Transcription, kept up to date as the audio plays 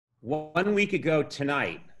1 week ago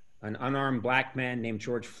tonight, an unarmed black man named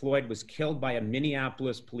George Floyd was killed by a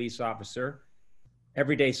Minneapolis police officer.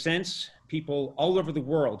 Every day since, people all over the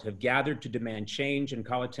world have gathered to demand change and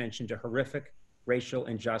call attention to horrific racial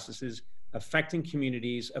injustices affecting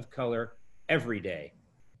communities of color every day.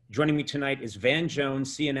 Joining me tonight is Van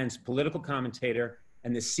Jones, CNN's political commentator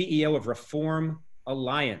and the CEO of Reform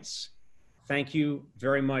Alliance. Thank you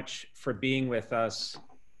very much for being with us.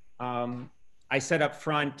 I said up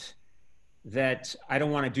front that I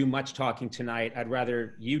don't want to do much talking tonight. I'd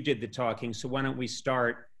rather you did the talking. So why don't we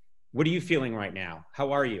start? What are you feeling right now?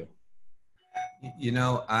 How are you? You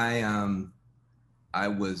know, I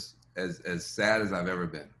was as sad as I've ever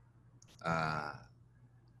been. I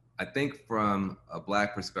think from a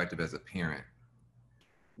Black perspective as a parent,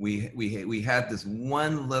 we had this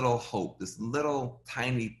one little hope, this little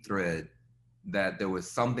tiny thread that there was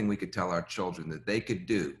something we could tell our children that they could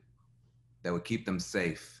do that would keep them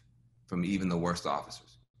safe from even the worst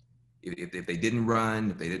officers. If they didn't run,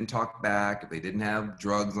 if they didn't talk back, if they didn't have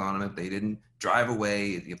drugs on them, if they didn't drive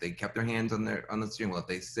away, if they kept their hands on the steering wheel, if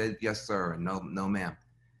they said yes sir and no ma'am,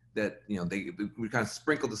 that we kind of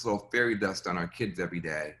sprinkled this little fairy dust on our kids every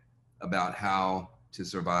day about how to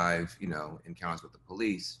survive encounters with the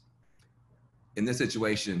police. In this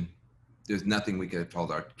situation, there's nothing we could have told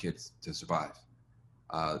our kids to survive.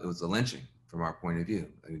 It was a lynching from our point of view.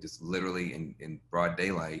 I mean, just literally in broad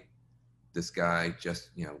daylight, this guy just,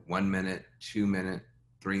 1 minute, 2 minute,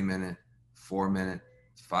 3 minute, 4 minute,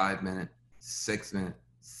 5 minute, 6 minute,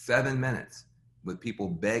 7 minutes with people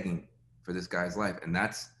begging for this guy's life. And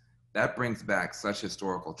that brings back such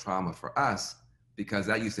historical trauma for us because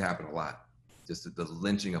that used to happen a lot. Just the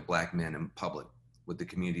lynching of Black men in public with the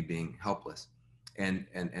community being helpless. And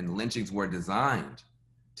lynchings were designed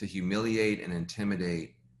to humiliate and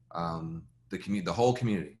intimidate the whole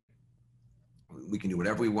community. We can do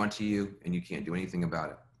whatever we want to you, and you can't do anything about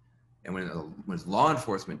it. And when it's law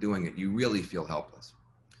enforcement doing it, you really feel helpless.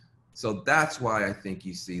 So that's why I think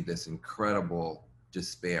you see this incredible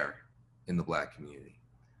despair in the Black community.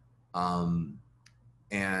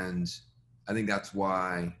 And I think that's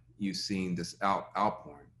why you've seen this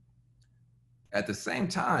outpouring. At the same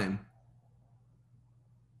time,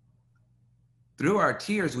 through our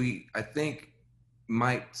tears, I think,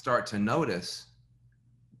 might start to notice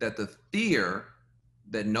that the fear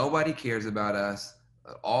that nobody cares about us,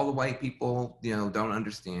 all the white people, don't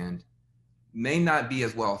understand, may not be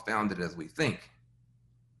as well founded as we think.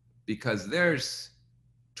 Because there's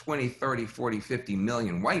 20, 30, 40, 50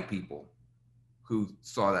 million white people who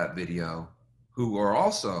saw that video, who are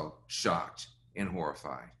also shocked and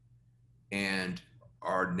horrified, and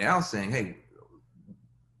are now saying, hey,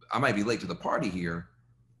 I might be late to the party here,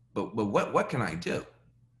 but what can I do?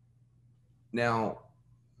 Now,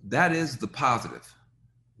 that is the positive.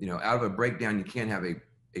 Out of a breakdown, you can't have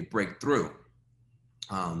a breakthrough.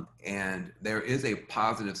 And there is a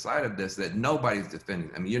positive side of this that nobody's defending.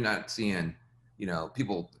 I mean, you're not seeing,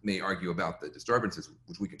 people may argue about the disturbances,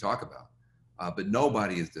 which we can talk about, but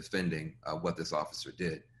nobody is defending what this officer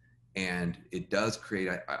did. And it does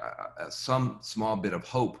create some small bit of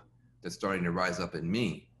hope that's starting to rise up in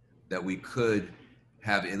me that we could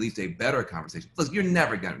have at least a better conversation. Look, you're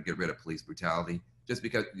never going to get rid of police brutality just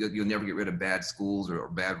because you'll never get rid of bad schools or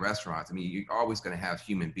bad restaurants. I mean, you're always going to have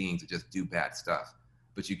human beings that just do bad stuff,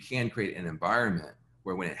 but you can create an environment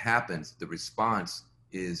where when it happens, the response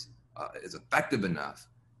is effective enough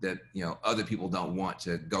that, other people don't want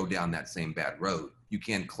to go down that same bad road. You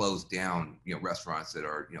can close down, restaurants that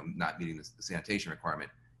are, not meeting the sanitation requirement.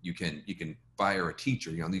 You can fire a teacher,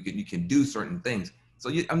 you can do certain things. So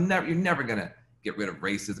you're never going to get rid of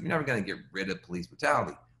racism. You're never going to get rid of police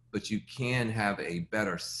brutality, but you can have a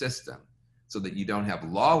better system so that you don't have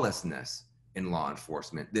lawlessness in law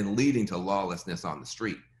enforcement then leading to lawlessness on the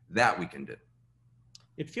street. That we can do.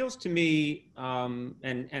 It feels to me,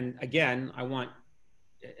 and again, I want,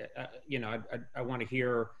 I want to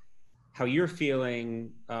hear how you're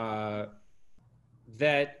feeling, that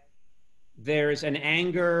there's an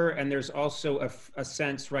anger and there's also a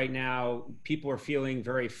sense right now, people are feeling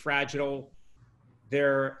very fragile.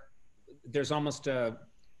 There's almost a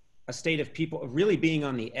state of people really being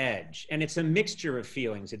on the edge, and it's a mixture of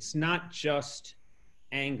feelings. It's not just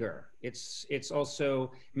anger. It's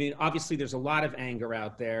also, I mean, obviously there's a lot of anger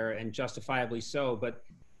out there, and justifiably so, but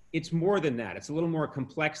it's more than that. It's a little more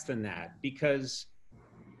complex than that, because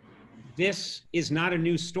this is not a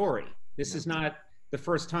new story. This is not the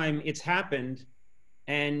first time it's happened.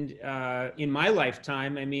 And in my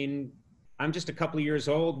lifetime, I mean, I'm just a couple of years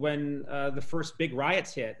old when the first big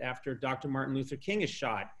riots hit after Dr. Martin Luther King is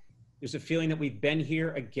shot. There's a feeling that we've been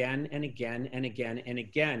here again and again and again and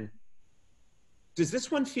again. Does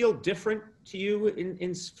this one feel different to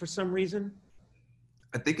you for some reason?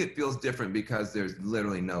 I think it feels different because there's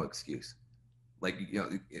literally no excuse. Like,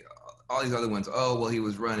 all these other ones, oh, well, he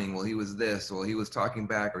was running, well, he was this, well, he was talking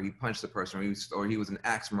back, or he punched the person, or he was an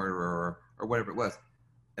axe murderer, or whatever it was.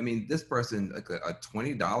 I mean, this person, like a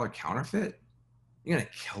 $20 counterfeit, you're gonna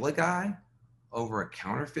kill a guy over a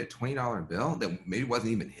counterfeit $20 bill that maybe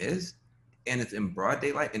wasn't even his, and it's in broad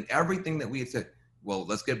daylight, and everything that we had said, well,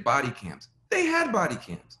 let's get body cams. They had body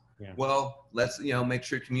cams. Yeah. Well, let's, make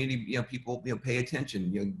sure community, people, pay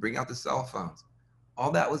attention, bring out the cell phones.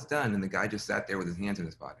 All that was done, and the guy just sat there with his hands in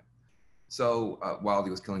his pocket. So while he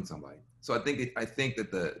was killing somebody. So I think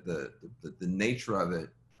that the nature of it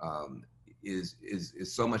is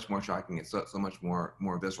so much more shocking. It's so much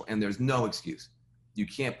more visceral, and there's no excuse. You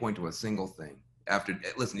can't point to a single thing.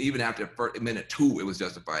 Even after minute 2, it was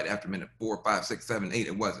justified. After minute 4, 5, 6, 7, 8,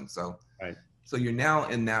 it wasn't. So, right. So you're now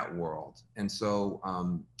in that world, and so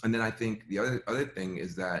and then I think the other thing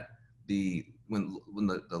is that when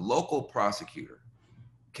the local prosecutor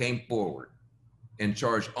came forward and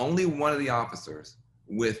charged only one of the officers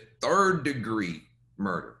with 3rd-degree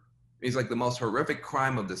murder. It's like the most horrific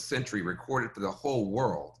crime of the century recorded for the whole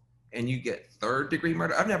world. And you get 3rd-degree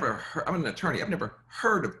murder? I'm an attorney. I've never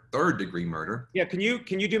heard of 3rd-degree murder. Yeah, can you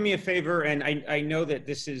do me a favor? And I know that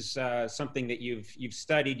this is something that you've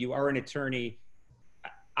studied. You are an attorney.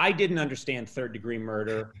 I didn't understand 3rd-degree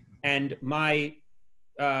murder. And my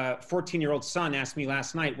 14-year-old son asked me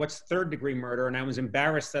last night, what's 3rd-degree murder? And I was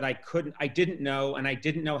embarrassed that I didn't know, and I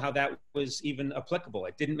didn't know how that was even applicable.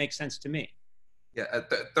 It didn't make sense to me. Yeah,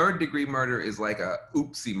 3rd-degree murder is like a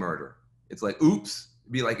oopsie murder. It's like, oops.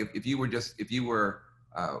 It'd be like if you were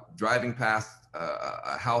driving past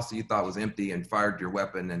a house that you thought was empty and fired your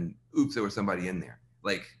weapon, and oops, there was somebody in there.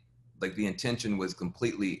 Like the intention was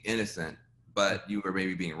completely innocent, but you were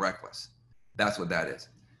maybe being reckless. That's what that is.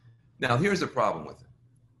 Now, here's the problem with it.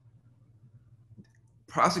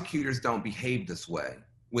 Prosecutors don't behave this way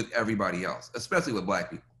with everybody else, especially with Black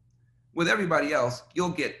people. With everybody else, you'll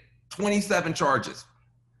get 27 charges,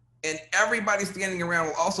 and everybody standing around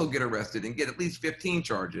will also get arrested and get at least 15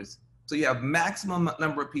 charges. So you have maximum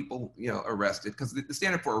number of people, arrested, because the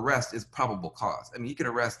standard for arrest is probable cause. I mean, you can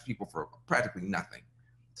arrest people for practically nothing.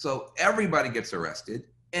 So everybody gets arrested,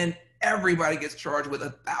 and everybody gets charged with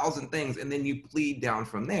 1,000 things, and then you plead down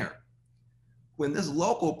from there. When this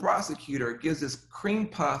local prosecutor gives this cream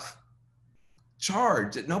puff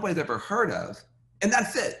charge that nobody's ever heard of, and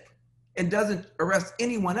that's it, and doesn't arrest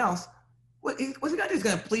anyone else, what's he gonna do? He's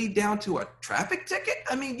gonna plead down to a traffic ticket?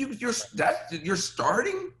 I mean, you're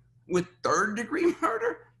starting with 3rd-degree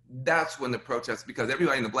murder? That's when the protests, because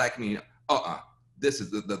everybody in the Black community, this is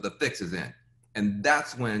the fix is in. And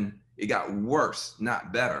that's when it got worse,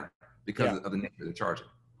 not better, because of the nature of the charging.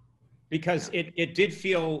 Because it did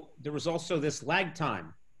feel, there was also this lag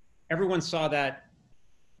time. Everyone saw that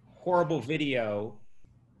horrible video.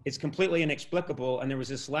 It's completely inexplicable. And there was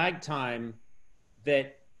this lag time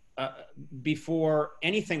that before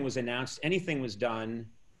anything was announced, anything was done.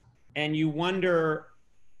 And you wonder,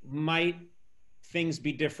 might things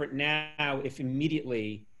be different now if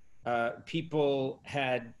immediately people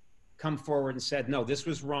had come forward and said, no, this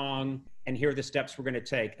was wrong, and here are the steps we're going to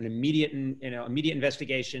take, an immediate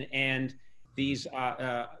investigation, and these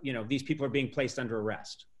people are being placed under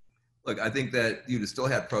arrest. Look, I think that you'd still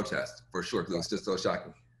have protests for sure, because it was just so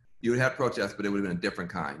shocking. You would have protests, but it would have been a different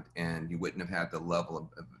kind, and you wouldn't have had the level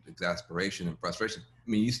of exasperation and frustration. I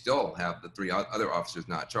mean, you still have the 3 other officers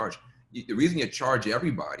not charged. The reason you charge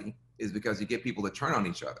everybody is because you get people to turn on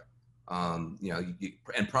each other.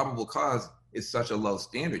 And probable cause is such a low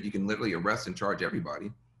standard. You can literally arrest and charge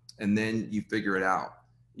everybody, and then you figure it out.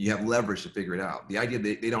 You have leverage to figure it out. The idea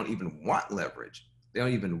that they don't even want leverage. They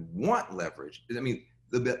don't even want leverage. I mean,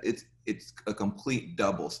 it's a complete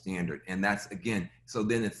double standard. And that's, again, so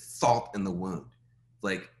then it's salt in the wound.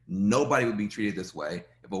 Like, nobody would be treated this way.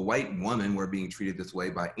 If a white woman were being treated this way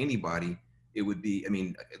by anybody, it would be, I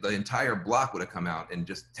mean, the entire block would have come out and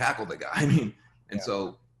just tackled the guy. I mean,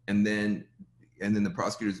 and then the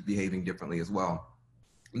prosecutors behaving differently as well.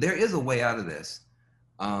 There is a way out of this.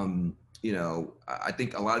 I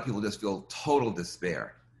think a lot of people just feel total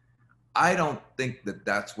despair. I don't think that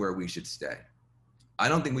that's where we should stay. I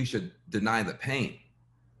don't think we should deny the pain,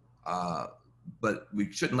 but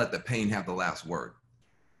we shouldn't let the pain have the last word.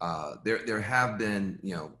 There have been,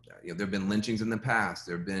 there have been lynchings in the past.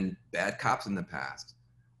 There have been bad cops in the past,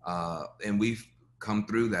 and we've come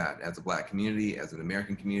through that as a Black community, as an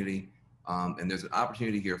American community. And there's an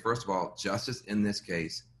opportunity here. First of all, justice in this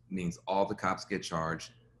case means all the cops get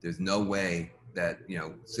charged. There's no way that,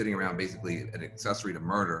 sitting around basically an accessory to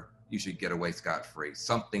murder, you should get away scot-free.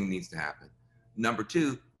 Something needs to happen. Number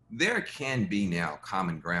two, there can be now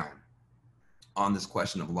common ground on this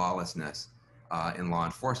question of lawlessness in law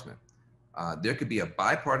enforcement. There could be a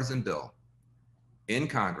bipartisan bill in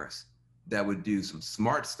Congress that would do some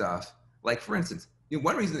smart stuff. Like, for instance,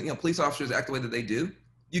 one reason police officers act the way that they do,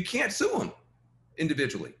 you can't sue them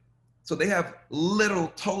individually. So they have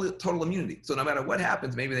total immunity. So no matter what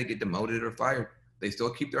happens, maybe they get demoted or fired, they still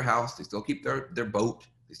keep their house, they still keep their boat,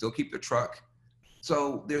 they still keep their truck.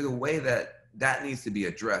 So there's a way that needs to be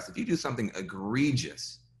addressed. If you do something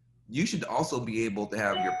egregious, you should also be able to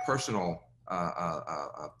have your personal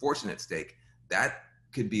fortune at stake. That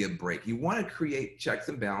could be a break. You want to create checks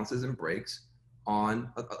and balances and breaks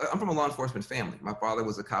on, I'm from a law enforcement family. My father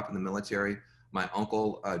was a cop in the military. My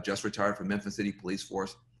uncle just retired from Memphis City Police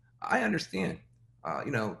Force. I understand,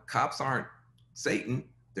 cops aren't Satan.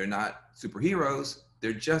 They're not superheroes.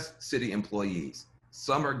 They're just city employees.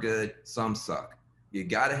 Some are good, some suck. You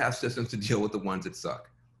got to have systems to deal with the ones that suck.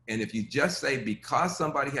 And if you just say, because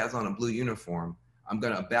somebody has on a blue uniform, I'm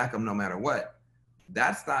going to back them no matter what,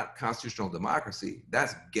 that's not constitutional democracy.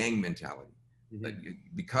 That's gang mentality. Mm-hmm.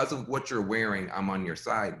 Because of what you're wearing, I'm on your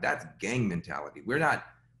side. That's gang mentality. We're not,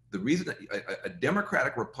 the reason that a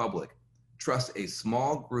democratic republic trusts a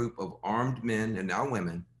small group of armed men and now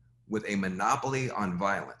women with a monopoly on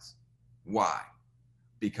violence. Why?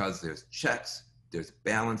 Because there's checks, there's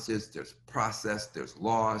balances, there's process, there's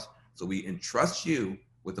laws. So we entrust you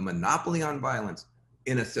with a monopoly on violence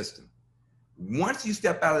in a system. Once you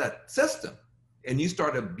step out of that system and you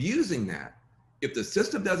start abusing that, if the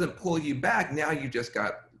system doesn't pull you back, now you just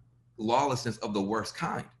got lawlessness of the worst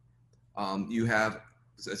kind. You have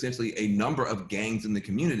essentially a number of gangs in the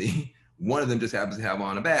community. One of them just happens to have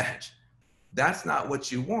on a badge. That's not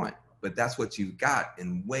what you want, but that's what you've got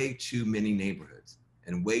in way too many neighborhoods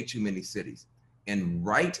and way too many cities. And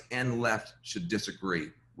right and left should disagree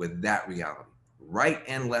with that reality. Right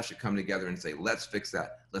and left should come together and say, let's fix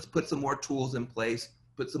that. Let's put some more tools in place,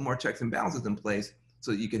 put some more checks and balances in place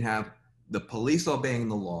so that you can have the police obeying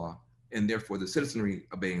the law and therefore the citizenry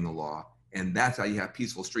obeying the law. And that's how you have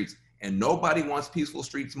peaceful streets. And nobody wants peaceful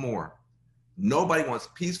streets more. Nobody wants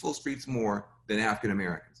peaceful streets more than African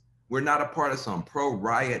Americans. We're not a part of some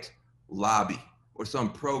pro-riot lobby or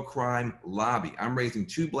some pro-crime lobby. I'm raising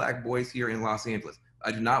 2 Black boys here in Los Angeles.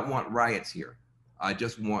 I do not want riots here. I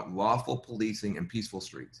just want lawful policing and peaceful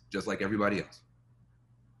streets, just like everybody else.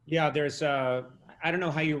 Yeah, there's, I don't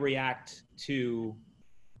know how you react to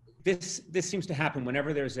this. This seems to happen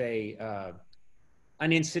whenever there's an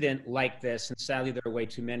incident like this, and sadly there are way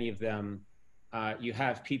too many of them. You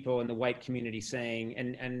have people in the white community saying,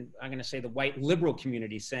 and I'm going to say the white liberal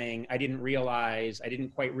community saying, I didn't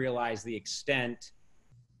quite realize the extent.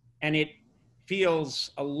 And it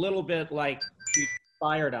feels a little bit like we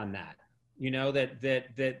fired on that,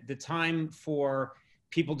 that the time for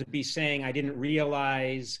people to be saying, I didn't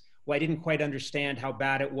realize, I didn't quite understand how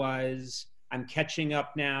bad it was, I'm catching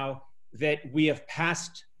up now, that we have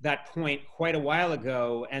passed that point quite a while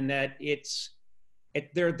ago, and that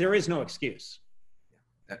there is no excuse.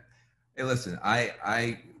 Hey, listen,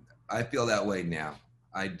 I feel that way now.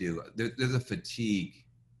 I do. There's a fatigue.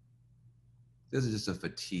 There's just a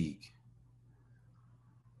fatigue.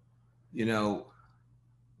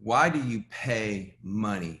 Why do you pay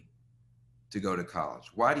money to go to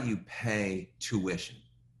college? Why do you pay tuition?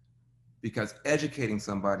 Because educating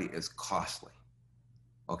somebody is costly,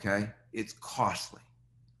 okay? It's costly.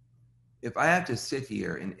 If I have to sit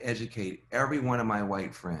here and educate every one of my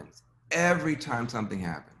white friends every time something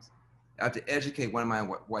happens, I have to educate one of my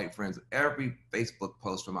white friends every Facebook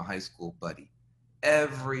post from a high school buddy,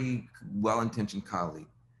 every well-intentioned colleague,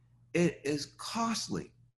 it is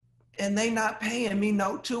costly. And they not paying me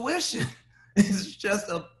no tuition. It's just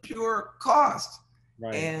a pure cost.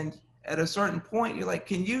 Right. And at a certain point, you're like,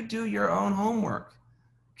 can you do your own homework?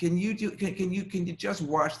 Can you just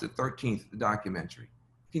watch the 13th documentary?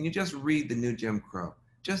 Can you just read the new Jim Crow?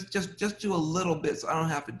 Just do a little bit so I don't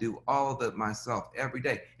have to do all of it myself every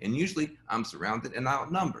day. And usually I'm surrounded and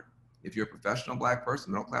outnumbered. If you're a professional Black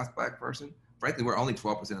person, middle-class Black person, frankly, we're only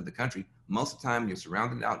 12% of the country. Most of the time you're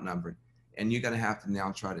surrounded and outnumbered. And you're gonna have to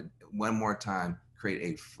now try to, one more time,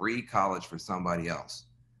 create a free college for somebody else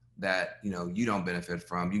that you don't benefit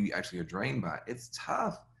from, you actually are drained by. It's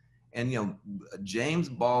tough. And James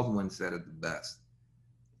Baldwin said it the best.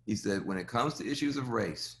 He said, when it comes to issues of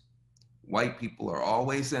race, white people are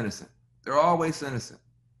always innocent. They're always innocent.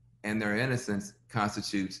 And their innocence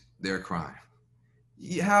constitutes their crime.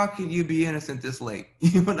 How can you be innocent this late?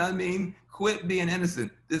 You know what I mean? Quit being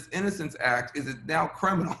innocent. This Innocence Act is now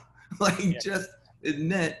criminal. Just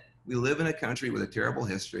admit we live in a country with a terrible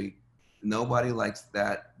history. Nobody likes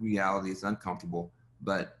that reality. It's uncomfortable.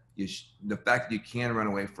 But the fact that you can run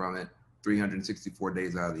away from it 364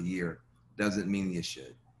 days out of the year doesn't mean you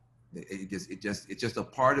should. It's just a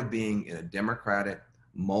part of being in a democratic,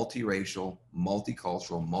 multiracial,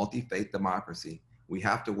 multicultural, multi-faith democracy. We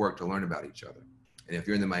have to work to learn about each other. And if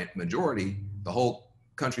you're in the majority, the whole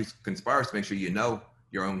country conspires to make sure you know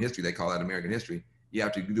your own history. They call that American history. You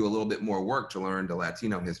have to do a little bit more work to learn the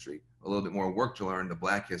Latino history, a little bit more work to learn the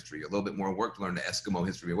Black history, a little bit more work to learn the Eskimo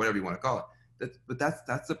history, or whatever you want to call it. But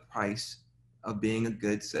that's the price of being a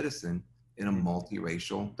good citizen in a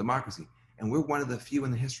multiracial democracy. And we're one of the few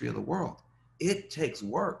in the history of the world. It takes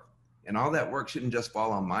work. And all that work shouldn't just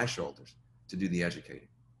fall on my shoulders to do the educating.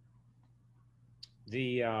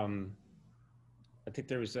 I think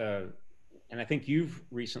there was and I think you've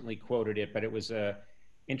recently quoted it, but it was a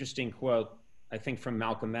interesting quote, I think from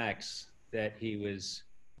Malcolm X, that he was,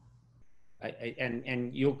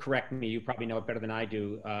 and you'll correct me, you probably know it better than I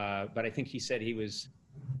do, but I think he said he was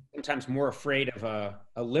sometimes more afraid of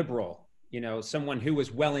a liberal, someone who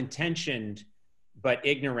was well-intentioned but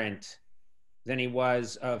ignorant than he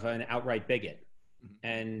was of an outright bigot,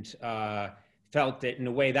 and felt that in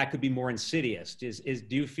a way that could be more insidious. Do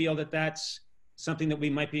you feel that that's something that we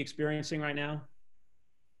might be experiencing right now?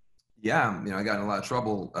 Yeah, I got in a lot of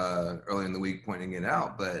trouble early in the week pointing it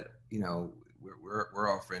out, but we're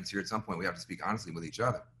all friends here. At some point, we have to speak honestly with each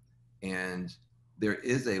other, and there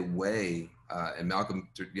is a way. And Malcolm,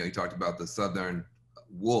 he talked about the Southern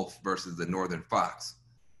wolf versus the Northern fox.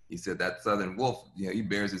 He said that Southern wolf, he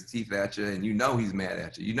bares his teeth at you, and he's mad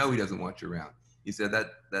at you. He doesn't want you around. He said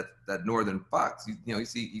that Northern fox,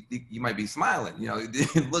 you might be smiling.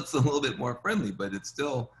 It looks a little bit more friendly, but it's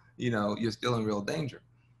still, you're still in real danger.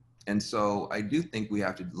 And so I do think we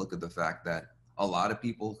have to look at the fact that a lot of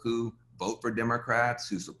people who vote for Democrats,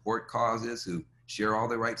 who support causes, who share all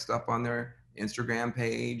the right stuff on their Instagram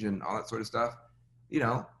page and all that sort of stuff,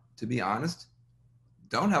 to be honest,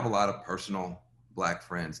 don't have a lot of personal Black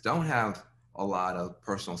friends, don't have a lot of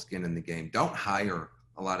personal skin in the game, don't hire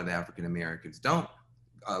a lot of African Americans, don't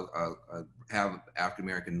have African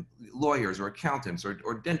American lawyers or accountants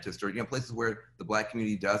or dentists or places where the Black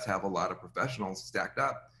community does have a lot of professionals stacked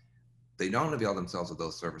up. They don't avail themselves of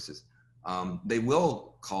those services. They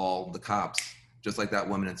will call the cops, just like that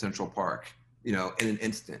woman in Central Park, in an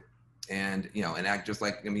instant, and act just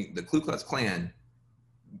like, the Ku Klux Klan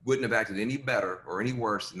wouldn't have acted any better or any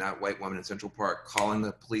worse than that white woman in Central Park calling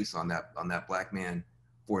the police on that Black man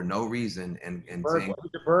for no reason and saying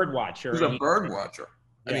he's a bird watcher. He's a bird watcher.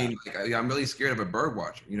 Yeah. I'm really scared of a bird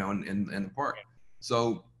watcher, in the park.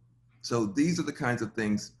 So these are the kinds of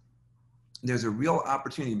things. There's a real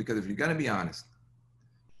opportunity, because if you're going to be honest,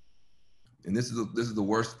 and this is the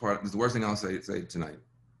worst part. This is the worst thing I'll say tonight.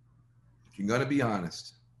 If you're going to be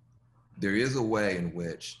honest, there is a way in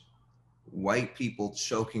which white people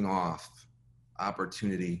choking off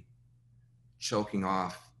opportunity, choking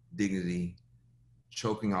off dignity,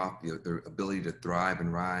 choking off their ability to thrive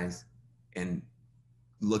and rise, and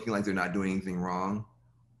looking like they're not doing anything wrong,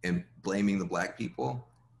 and blaming the Black people.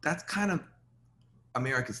 That's kind of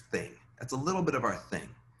America's thing. That's a little bit of our thing.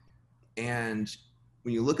 And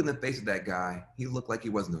when you look in the face of that guy, he looked like he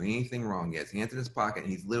wasn't doing anything wrong. He has his hands in his pocket,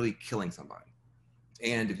 and he's literally killing somebody.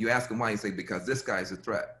 And if you ask him why, you say, because this guy's a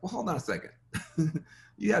threat. Well, hold on a second.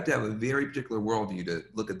 You have to have a very particular worldview to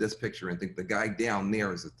look at this picture and think the guy down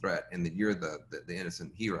there is a threat and that you're the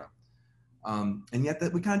innocent hero. And yet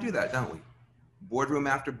that we kind of do that, don't we? Boardroom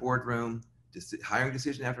after boardroom, hiring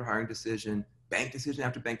decision after hiring decision, bank decision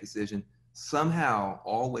after bank decision. Somehow,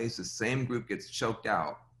 always the same group gets choked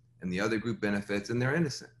out and the other group benefits, and they're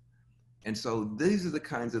innocent. And so these are the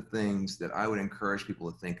kinds of things that I would encourage people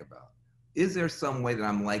to think about. Is there some way that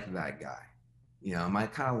I'm like that guy? Am I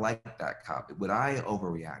kind of like that cop? Would I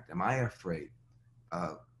overreact? Am I afraid?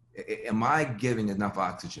 Am I giving enough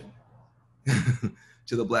oxygen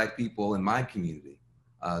to the Black people in my community?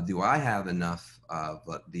 Do I have enough of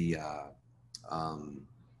the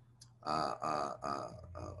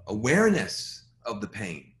awareness of the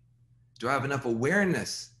pain? Do I have enough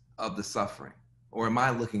awareness of the suffering? Or am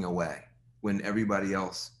I looking away when everybody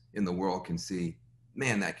else in the world can see,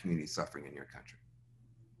 man, that community is suffering in your country?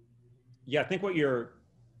 Yeah, I think what you're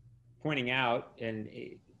pointing out, and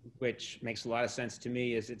which makes a lot of sense to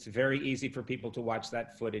me, is it's very easy for people to watch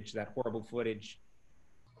that footage, that horrible footage,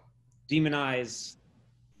 demonize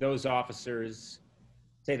those officers,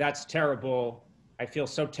 say, that's terrible. I feel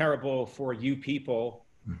so terrible for you people.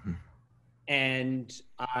 Mm-hmm. and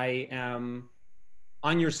I am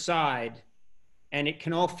on your side, and it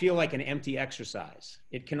can all feel like an empty exercise.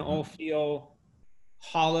 It can all feel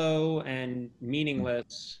hollow and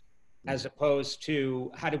meaningless, as opposed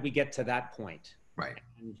to how did we get to that point? Right.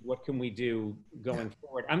 And what can we do going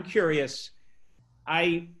forward? I'm curious.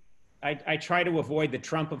 I try to avoid the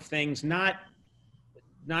Trump of things, not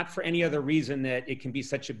for any other reason that it can be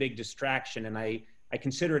such a big distraction. And I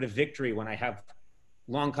consider it a victory when I have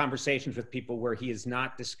long conversations with people where he is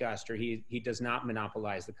not discussed or he does not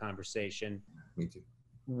monopolize the conversation. Me too.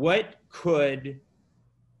 What could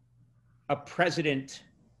a president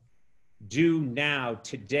do now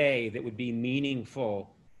today that would be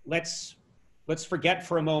meaningful? Let's forget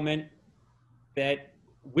for a moment that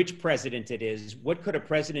which president it is. What could a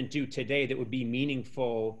president do today that would be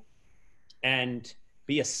meaningful and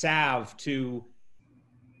be a salve to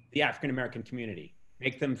the African-American community,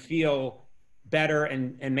 make them feel better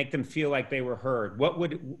and make them feel like they were heard? What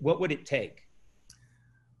would it take?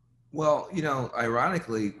 Well,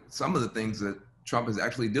 ironically, some of the things that Trump is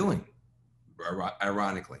actually doing,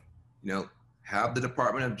 ironically, have the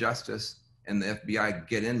Department of Justice and the FBI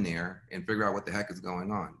get in there and figure out what the heck is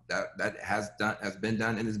going on. That has been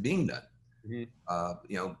done and is being done.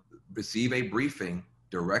 Mm-hmm. Receive a briefing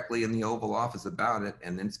directly in the Oval Office about it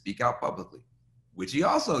and then speak out publicly, which he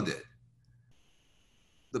also did.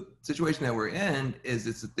 The situation that we're in is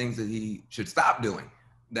it's the things that he should stop doing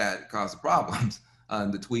that cause the problems,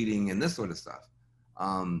 the tweeting and this sort of stuff.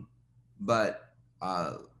 But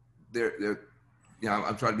I'm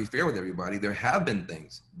trying to be fair with everybody. There have been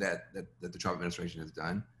things that the Trump administration has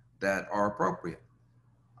done that are appropriate.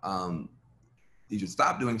 He should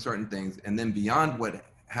stop doing certain things, and then beyond what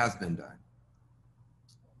has been done,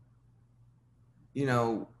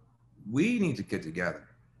 we need to get together.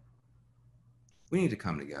 We need to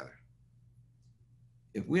come together.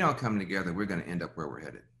 If we don't come together, we're going to end up where we're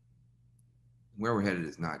headed. Where we're headed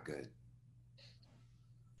is not good.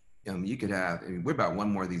 You could have, we're about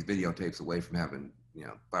one more of these videotapes away from having,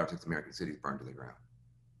 5 or 6 American cities burned to the ground.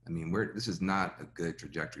 This is not a good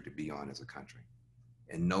trajectory to be on as a country.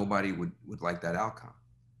 And nobody would like that outcome.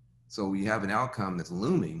 So you have an outcome that's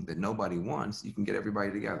looming that nobody wants, you can get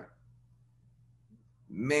everybody together.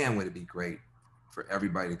 Man, would it be great for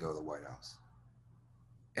everybody to go to the White House.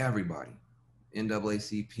 Everybody.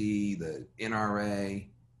 NAACP, the NRA,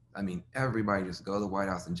 everybody just go to the White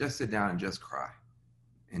House and just sit down and just cry.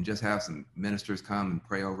 And just have some ministers come and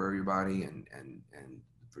pray over everybody, and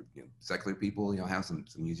for secular people, have some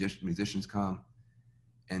musicians come,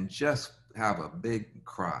 and just have a big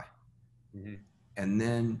cry, mm-hmm. And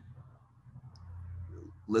then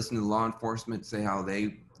listen to law enforcement say how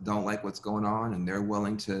they don't like what's going on, and they're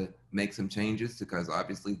willing to make some changes because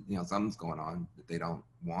obviously something's going on that they don't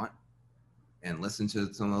want, and listen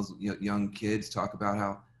to some of those young kids talk about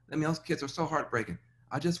how those kids are so heartbreaking.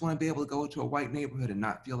 I just want to be able to go to a white neighborhood and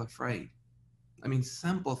not feel afraid.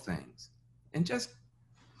 Simple things. And just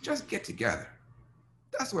get together.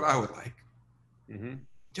 That's what I would like. Mm-hmm.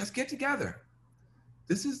 Just get together.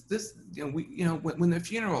 When the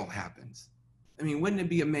funeral happens, wouldn't it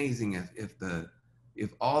be amazing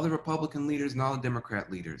if all the Republican leaders and all the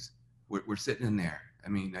Democrat leaders were sitting in there? I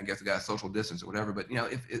guess they got a social distance or whatever, but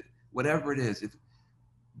whatever it is, if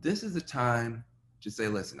this is the time to say,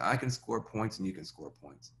 listen, I can score points and you can score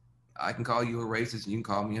points. I can call you a racist and you can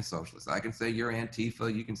call me a socialist. I can say you're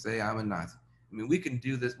Antifa, you can say I'm a Nazi. We can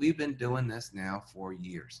do this. We've been doing this now for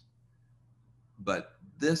years. But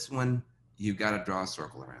this one, you've got to draw a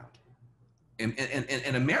circle around.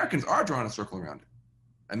 And Americans are drawing a circle around it.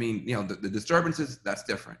 The disturbances, that's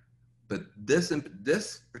different. But this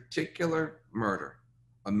particular murder,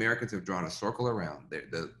 Americans have drawn a circle around.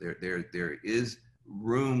 There is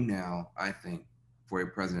room now, I think, for a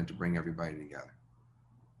president to bring everybody together.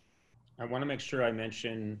 I want to make sure I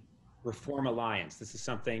mention Reform Alliance. This is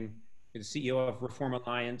something, the CEO of Reform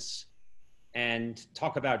Alliance, and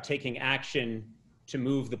talk about taking action to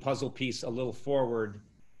move the puzzle piece a little forward.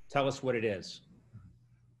 Tell us what it is.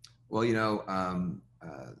 Well,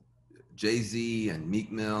 Jay-Z and Meek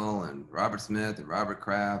Mill and Robert Smith and Robert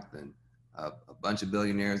Kraft and a bunch of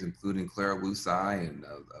billionaires, including Clara Wu Tsai and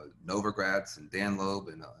Novogratz and Dan Loeb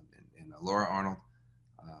and Laura Arnold,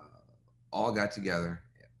 all got together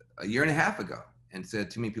a year and a half ago and said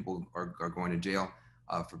too many people are going to jail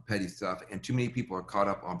for petty stuff, and too many people are caught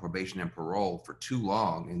up on probation and parole for too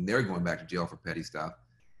long, and they're going back to jail for petty stuff.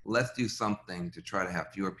 Let's do something to try to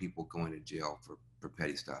have fewer people going to jail for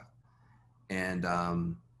petty stuff. And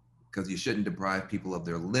because you shouldn't deprive people of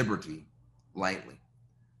their liberty lightly.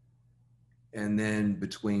 And then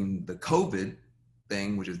between the COVID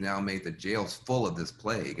thing, which has now made the jails full of this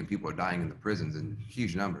plague, and people are dying in the prisons in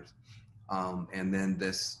huge numbers. And then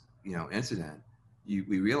this, incident,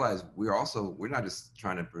 we realize we're not just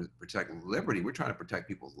trying to protect liberty, we're trying to protect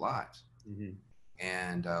people's lives. Mm-hmm.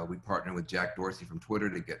 And we partnered with Jack Dorsey from Twitter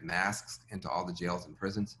to get masks into all the jails and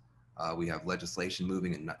prisons. We have legislation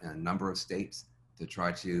moving in a number of states to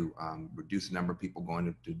try to reduce the number of people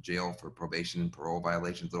going to jail for probation and parole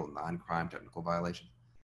violations, little non-crime technical violations.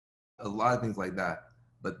 A lot of things like that.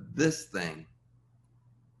 But this thing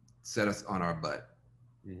set us on our butt.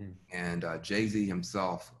 Mm-hmm. And Jay-Z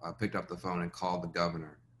himself picked up the phone and called the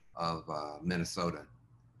governor of Minnesota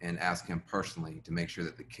and asked him personally to make sure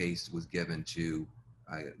that the case was given to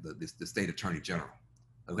the state attorney general,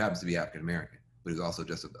 who happens to be African-American, but is also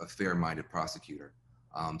just a fair-minded prosecutor,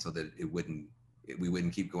 so that we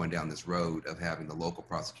wouldn't keep going down this road of having the local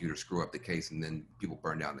prosecutor screw up the case and then people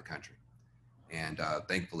burn down the country. And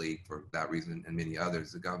thankfully, for that reason and many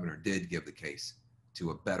others, the governor did give the case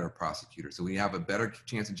to a better prosecutor. So we have a better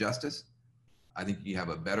chance of justice. I think you have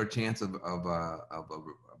a better chance of a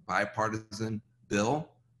bipartisan bill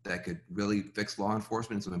that could really fix law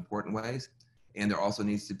enforcement in some important ways. And there also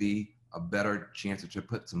needs to be a better chance to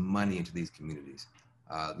put some money into these communities.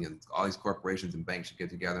 All these corporations and banks should get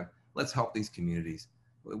together. Let's help these communities.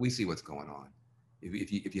 We see what's going on.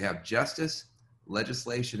 If you have justice,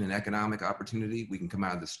 legislation, and economic opportunity, we can come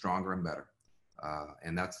out of this stronger and better.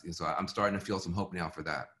 And so I'm starting to feel some hope now for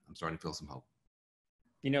that. I'm starting to feel some hope.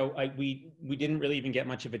 We didn't really even get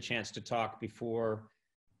much of a chance to talk before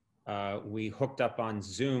we hooked up on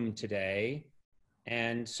Zoom today.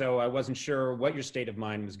 And so I wasn't sure what your state of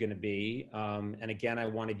mind was going to be. And again, I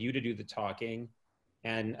wanted you to do the talking.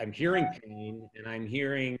 And I'm hearing pain, and I'm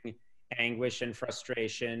hearing anguish and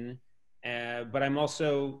frustration. But I'm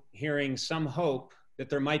also hearing some hope that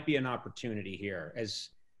there might be an opportunity here.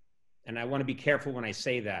 And I want to be careful when I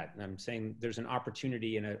say that. And I'm saying there's an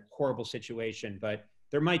opportunity in a horrible situation, but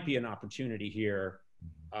there might be an opportunity here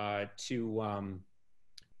to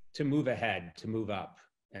move ahead, to move up,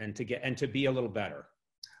 and to be a little better.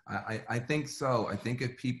 I think so. I think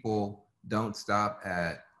if people don't stop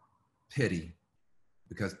at pity,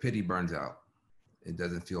 because pity burns out, it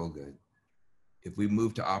doesn't feel good. If we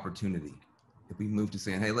move to opportunity, if we move to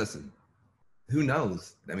saying, hey, listen, who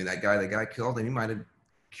knows? I mean, that guy killed, and he might have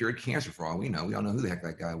cured cancer for all we know. We don't know who the heck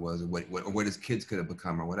that guy was, or what his kids could have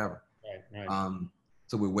become, or whatever. Right.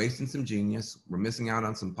 So we're wasting some genius. We're missing out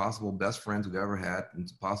on some possible best friends we've ever had, and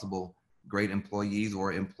some possible great employees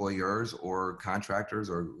or employers or contractors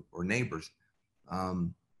or neighbors.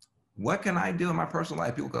 What can I do in my personal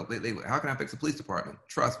life? People go, how can I fix a police department?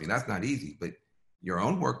 Trust me, that's not easy. But your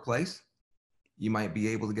own workplace, you might be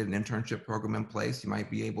able to get an internship program in place. You might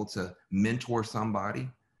be able to mentor somebody.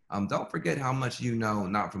 Don't forget how much you know,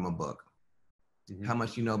 not from a book. Mm-hmm. How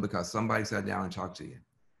much you know because somebody sat down and talked to you.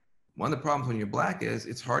 One of the problems when you're Black is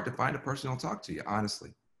it's hard to find a person who'll talk to you,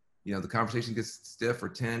 honestly. The conversation gets stiff or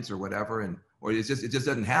tense or whatever, or it just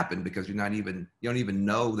doesn't happen because you don't even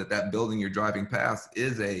know that building you're driving past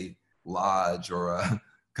is a lodge or a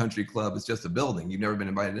country club. It's just a building. You've never been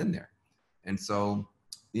invited in there. And so,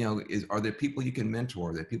 are there people you can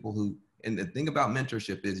mentor? Are there people who, and the thing about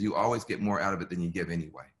mentorship is you always get more out of it than you give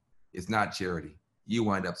anyway. It's not charity. You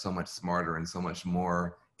wind up so much smarter and so much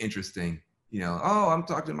more interesting. I'm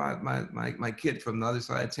talking to my kid from the other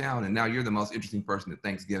side of town, and now you're the most interesting person at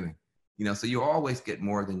Thanksgiving. So you always get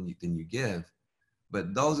more than you give.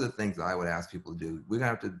 But those are the things that I would ask people to do. We're gonna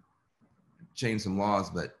have to change some laws,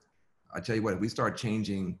 but I tell you what, if we start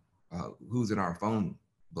changing who's in our phone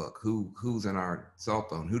book, who's in our cell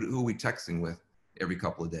phone, who are we texting with every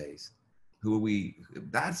couple of days,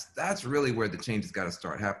 that's really where the change has got to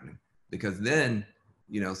start happening. Because then,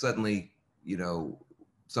 suddenly,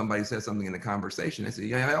 somebody says something in the conversation, they say,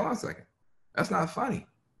 yeah, hold on a second, that's not funny.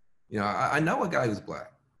 I know a guy who's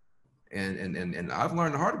Black, and I've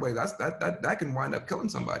learned the hard way that can wind up killing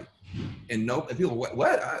somebody. And people,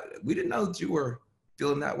 what? We didn't know that you were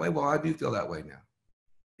feeling that way. Well, I do feel that way now.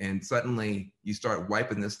 And suddenly you start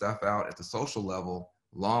wiping this stuff out at the social level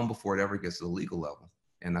long before it ever gets to the legal level.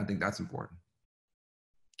 And I think that's important.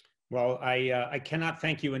 Well, I cannot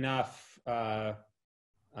thank you enough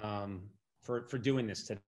for doing this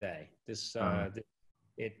today.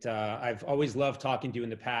 I've always loved talking to you in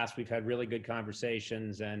the past. We've had really good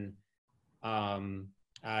conversations, and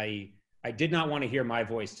I did not want to hear my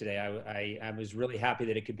voice today. I was really happy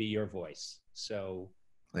that it could be your voice. So,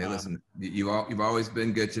 hey, listen, you've always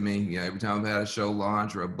been good to me. Every time I've had a show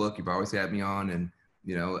launch or a book, you've always had me on, and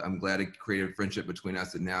I'm glad it created a friendship between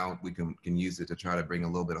us, and now we can use it to try to bring a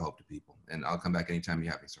little bit of hope to people. And I'll come back anytime you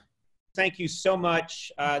have me, sir. thank you so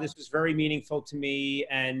much. This was very meaningful to me,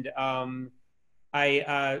 and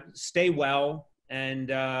I stay well, and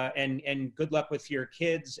good luck with your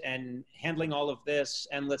kids and handling all of this,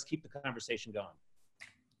 and let's keep the conversation going.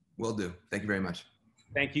 Will do. Thank you very much.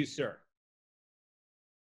 Thank you, sir.